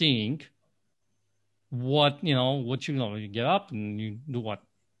start seeing you get up and you do what?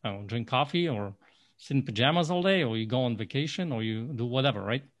 Drink coffee, or sit in pajamas all day, or you go on vacation, or you do whatever,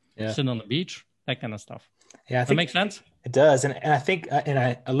 right? Yeah. Sit on the beach, that kind of stuff. Yeah, I think that makes sense. It does, and I think, and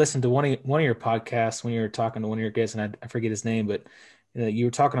I listened to one of your podcasts when you were talking to one of your guests, and I forget his name, but you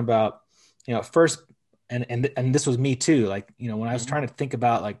were talking about first. And this was me too. Like, when I was trying to think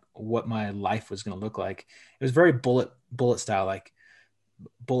about like what my life was going to look like, it was very bullet style, like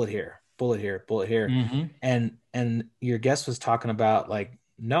bullet here, bullet here, bullet here. Mm-hmm. And your guest was talking about like,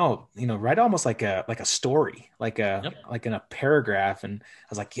 no, write almost like a story, like in a paragraph. And I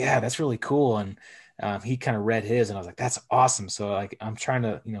was like, yeah, that's really cool. And he kind of read his, and I was like, that's awesome. So like, I'm trying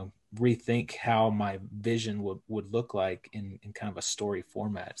to, rethink how my vision would look like in kind of a story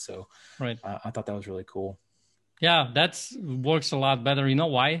format. So right. I thought that was really cool. Yeah, that's works a lot better. You know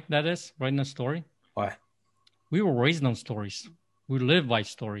why that is? Writing a story? Why? We were raised on stories. We live by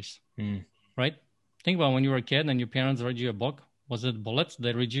stories, right? Think about when you were a kid and your parents read you a book. Was it bullets?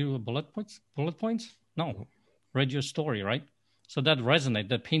 They read you bullet points? No. Read you a story, right? So that resonates.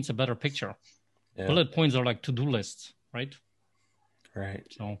 That paints a better picture. Yeah. Bullet points are like to-do lists, right? Right.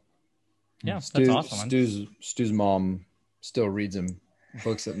 So Yeah, that's awesome. Stu's mom still reads him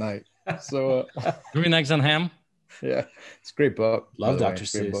books at night. So Green Eggs and Ham. Yeah, it's a great book. Love Dr.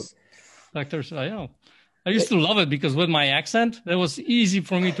 Seuss. Yeah. I used to love it because with my accent, it was easy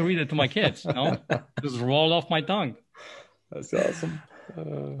for me to read it to my kids. Just roll off my tongue. That's awesome.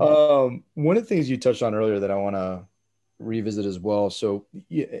 One of the things you touched on earlier that I want to revisit as well. So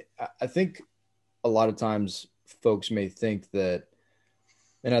yeah, I think a lot of times folks may think that,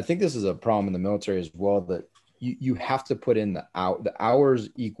 and I think this is a problem in the military as well, that you have to put in the hours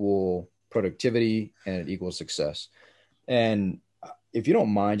equal productivity and it equals success. And if you don't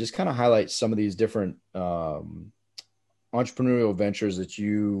mind, just kind of highlight some of these different entrepreneurial ventures that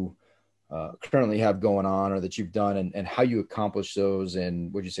you currently have going on or that you've done and how you accomplish those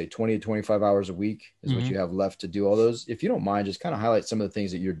in, would you say 20 to 25 hours a week is what you have left to do all those. If you don't mind, just kind of highlight some of the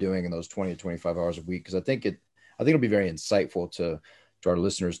things that you're doing in those 20 to 25 hours a week. Cause I think it'll be very insightful to our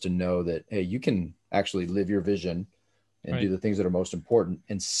listeners to know that, hey, you can actually live your vision and do the things that are most important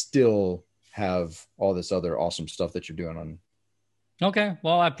and still have all this other awesome stuff that you're doing on. Okay.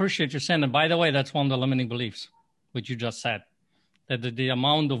 Well, I appreciate you saying that. By the way, that's one of the limiting beliefs, which you just said, that the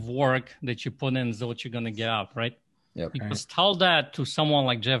amount of work that you put in is what you're going to get out, right? Yep. Because tell that to someone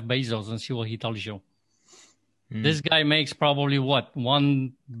like Jeff Bezos and see what he tells you. This guy makes probably what,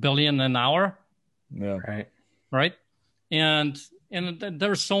 $1 billion an hour? Yeah. Right. And there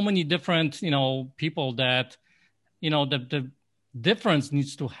are so many different, people that, the difference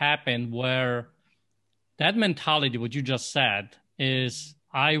needs to happen where that mentality, what you just said, is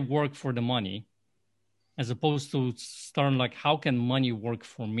I work for the money, as opposed to starting like, how can money work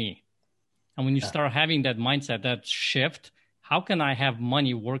for me? And when you start having that mindset, that shift, how can I have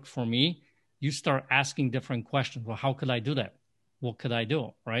money work for me? You start asking different questions. Well, how could I do that? What could I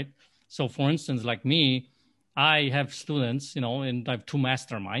do? Right. So for instance, like me, I have students, and I have 2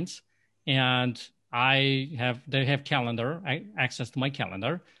 masterminds, and they have access to my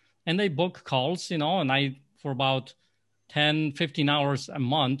calendar, and they book calls, and I, for about 10, 15 hours a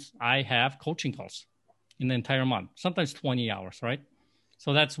month, I have coaching calls in the entire month, sometimes 20 hours, right?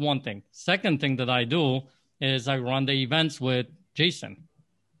 So that's one thing. Second thing that I do is I run the events with Jason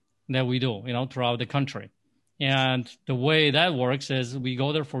that we do, throughout the country. And the way that works is we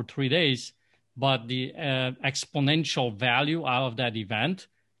go there for 3 days, but the exponential value out of that event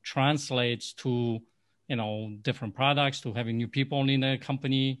translates to, different products, to having new people in the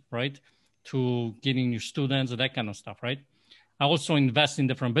company, right? To getting new students, that kind of stuff, right? I also invest in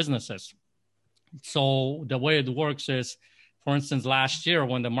different businesses. So the way it works is, for instance, last year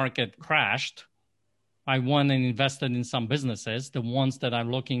when the market crashed, I went and invested in some businesses, the ones that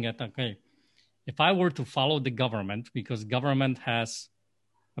I'm looking at, okay, if I were to follow the government, because government has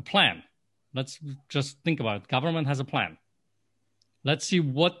a plan. Let's just think about it. Government has a plan. Let's see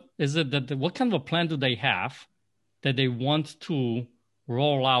what kind of a plan do they have that they want to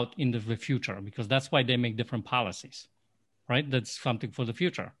roll out in the future, because that's why they make different policies, right? That's something for the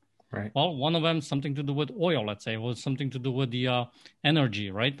future. Right. Well, one of them something to do with oil, let's say, or something to do with the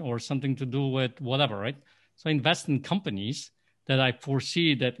energy, right? Or something to do with whatever, right? So I invest in companies that I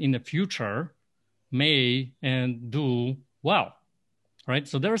foresee that in the future may and do well, right?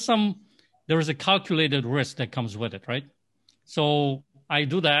 So there is a calculated risk that comes with it, right? So I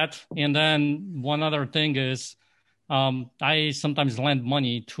do that. And then one other thing is I sometimes lend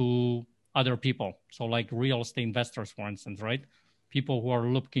money to other people. So like real estate investors, for instance, right? People who are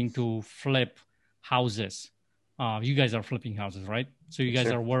looking to flip houses. You guys are flipping houses, right? So you guys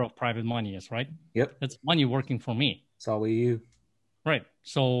are aware of private money is, right? Yep. That's money working for me. It's all you. Right.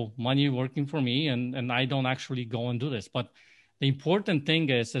 So money working for me, and I don't actually go and do this. But the important thing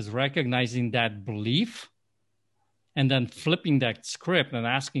is recognizing that belief and then flipping that script and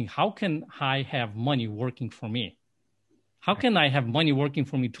asking, how can I have money working for me? How can I have money working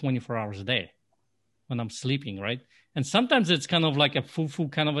for me 24 hours a day when I'm sleeping, right? And sometimes it's kind of like a foo-foo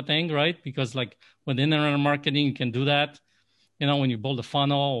kind of a thing, right? Because like with internet marketing, you can do that, when you build a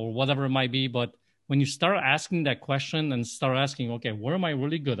funnel or whatever it might be. But when you start asking that question and start asking, okay, where am I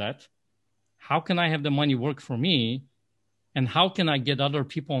really good at? How can I have the money work for me? And how can I get other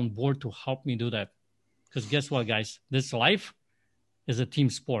people on board to help me do that? Because guess what, guys? This life is a team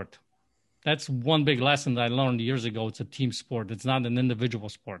sport. That's one big lesson that I learned years ago. It's a team sport. It's not an individual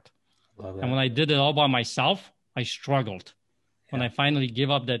sport. Love that. And when I did it all by myself, I struggled. When I finally gave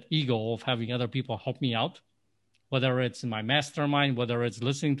up that ego of having other people help me out, whether it's in my mastermind, whether it's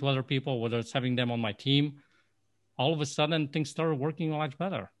listening to other people, whether it's having them on my team, all of a sudden things started working much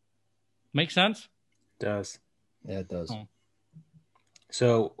better. Make sense? It does. Yeah, it does.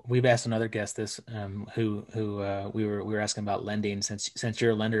 So we've asked another guest this, who we were asking about lending. Since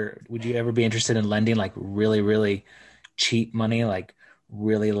you're a lender, would you ever be interested in lending like really, really cheap money, like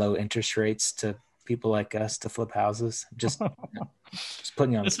really low interest rates to people like us to flip houses? Just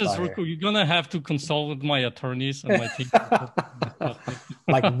putting you on the This is spot really here. cool. You're gonna have to consult with my attorneys and my team.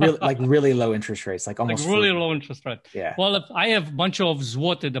 like really low interest rates, like almost Like really free. low interest rate. Yeah. Well, if I have a bunch of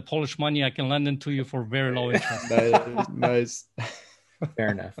zloty, the Polish money, I can lend it to you for very low interest. Nice. Fair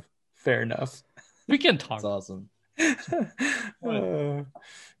enough. Fair enough. We can talk. That's awesome. It's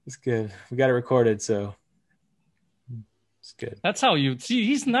good. We got it recorded, so it's good. That's how you see.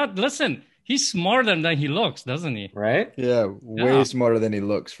 He's not. Listen, he's smarter than he looks, doesn't he? Right? Yeah, way Yeah. smarter than he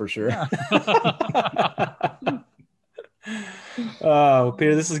looks for sure. Oh,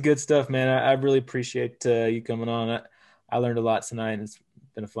 Peter, this is good stuff, man. I really appreciate you coming on. I learned a lot tonight, and it's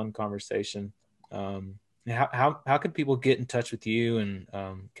been a fun conversation. How could people get in touch with you and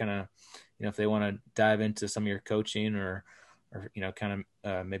kind of, if they want to dive into some of your coaching or kind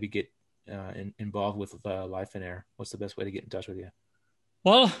of maybe get involved with Life on Air? What's the best way to get in touch with you?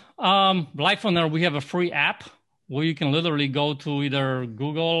 Well, Life on Air, we have a free app where you can literally go to either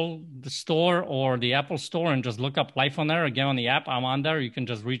Google the store or the Apple store and just look up Life on Air. Again, on the app, I'm on there. You can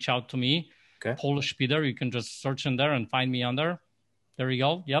just reach out to me. Okay. Polish Peter. You can just search in there and find me on there. There you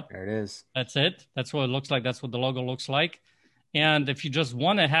go. Yep. There it is. That's it. That's what it looks like. That's what the logo looks like. And if you just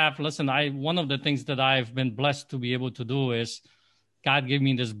want to one of the things that I've been blessed to be able to do is God gave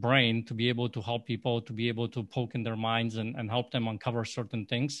me this brain to be able to help people, to be able to poke in their minds and help them uncover certain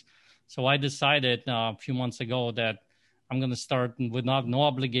things. So I decided a few months ago that I'm going to start with no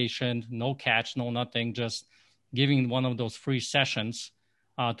obligation, no catch, no nothing, just giving one of those free sessions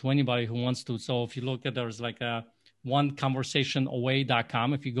to anybody who wants to. So if you look at, there's like a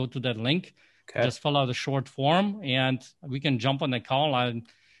oneconversationaway.com. If you go to that link, just fill out a short form and we can jump on the call. And,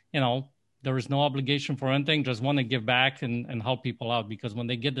 there is no obligation for anything. Just want to give back and help people out, because when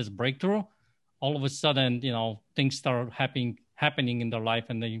they get this breakthrough, all of a sudden, things start happening in their life,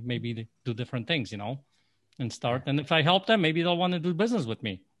 and they maybe do different things, and start. And if I help them, maybe they'll want to do business with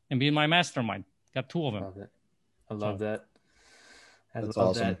me and be in my mastermind. Got 2 of them. Love it. I love that. That's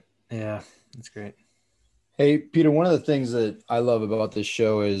awesome. Yeah, that's great. Hey, Peter, one of the things that I love about this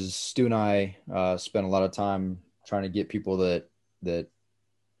show is Stu and I spend a lot of time trying to get people that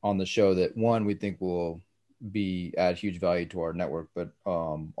on the show that, one, we think will add huge value to our network, but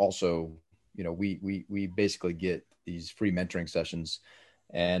also, we basically get these free mentoring sessions.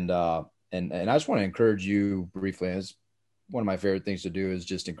 And I just want to encourage you briefly. As one of my favorite things to do is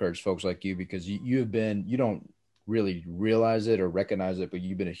just encourage folks like you, because you don't really realize it or recognize it, but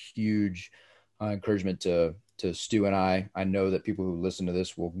you've been a huge encouragement to Stu and I. I know that people who listen to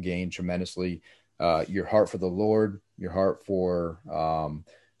this will gain tremendously. Your heart for the Lord, your heart for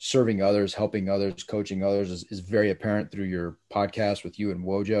serving others, helping others, coaching others is very apparent through your podcast with you and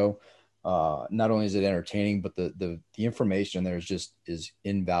Wojo. Not only is it entertaining, but the information there is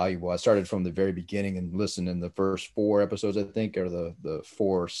invaluable. I started from the very beginning and listened in the first 4 episodes, I think, or the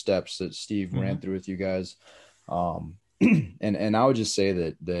 4 steps that Steve ran through with you guys. And I would just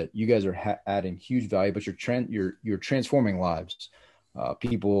say that you guys are adding huge value, but you're transforming lives.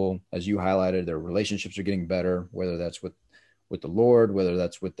 People, as you highlighted, their relationships are getting better, whether that's with the Lord, whether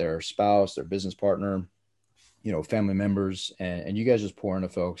that's with their spouse, their business partner, family members, and you guys just pour into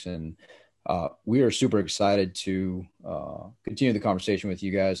folks. And we are super excited to continue the conversation with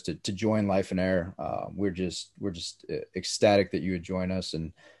you guys, to join Life on Air. We're just ecstatic that you would join us,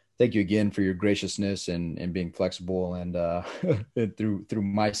 and thank you again for your graciousness and being flexible. And through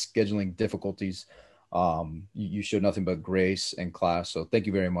my scheduling difficulties, you showed nothing but grace and class. So thank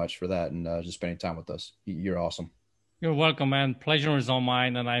you very much for that, and just spending time with us. You're awesome. You're welcome, man. Pleasure is all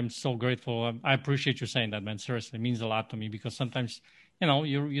mine, and I'm so grateful. I appreciate you saying that, man. Seriously, it means a lot to me, because sometimes,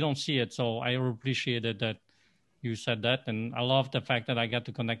 you don't see it. So I appreciated that you said that, and I love the fact that I got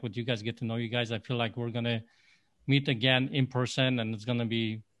to connect with you guys, get to know you guys. I feel like we're gonna meet again in person, and it's gonna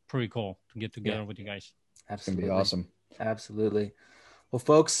be pretty cool to get together with you guys. Absolutely. It's gonna be awesome. Absolutely. Well,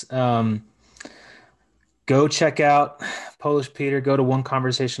 folks, go check out Polish Peter. Go to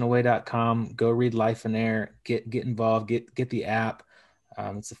oneconversationaway.com. Go read Life on Air. Get involved. Get the app.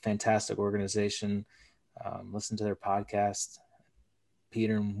 It's a fantastic organization. Listen to their podcast.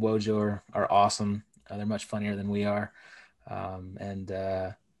 Peter and Wojo are awesome. They're much funnier than we are.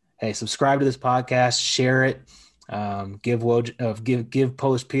 Hey, subscribe to this podcast. Share it. Give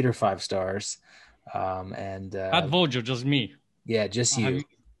Polish Peter 5 stars. Not Wojo, just me. Yeah, just you.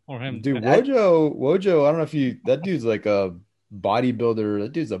 Or him. Dude, Wojo, I don't know if that dude's like a bodybuilder.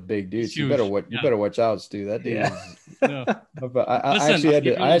 That dude's a big dude. He's So you huge. better watch out, Stu. That dude Yeah. is. Yeah. I Listen, actually I'll give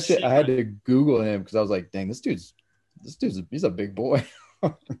you a I had secret. to Google him because I was like, dang, he's a big boy.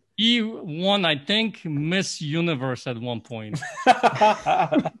 He won, I think, Miss Universe at one point.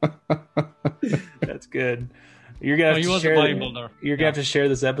 That's good. You're gonna No, have he to was a share. bodybuilder. You're gonna have to share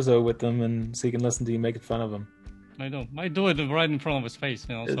this episode with them, and so you can listen to you making fun of him. I know. I do it right in front of his face,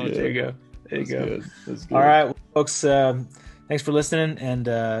 So There you go. There you go. That's good. All right, well, folks. Thanks for listening, and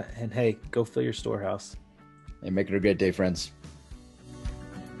hey, go fill your storehouse. And make it a great day, friends.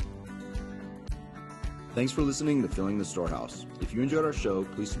 Thanks for listening to Filling the Storehouse. If you enjoyed our show,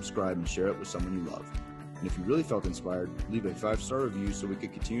 please subscribe and share it with someone you love. And if you really felt inspired, leave a 5-star review so we can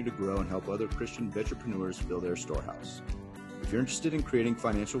continue to grow and help other Christian entrepreneurs fill their storehouse. If you're interested in creating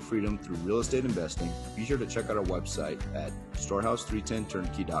financial freedom through real estate investing, be sure to check out our website at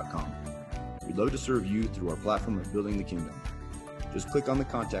storehouse310turnkey.com. We'd love to serve you through our platform of Building the Kingdom. Just click on the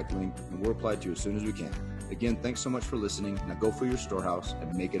contact link and we'll reply to you as soon as we can. Again, thanks so much for listening. Now go fill your storehouse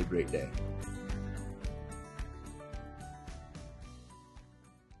and make it a great day.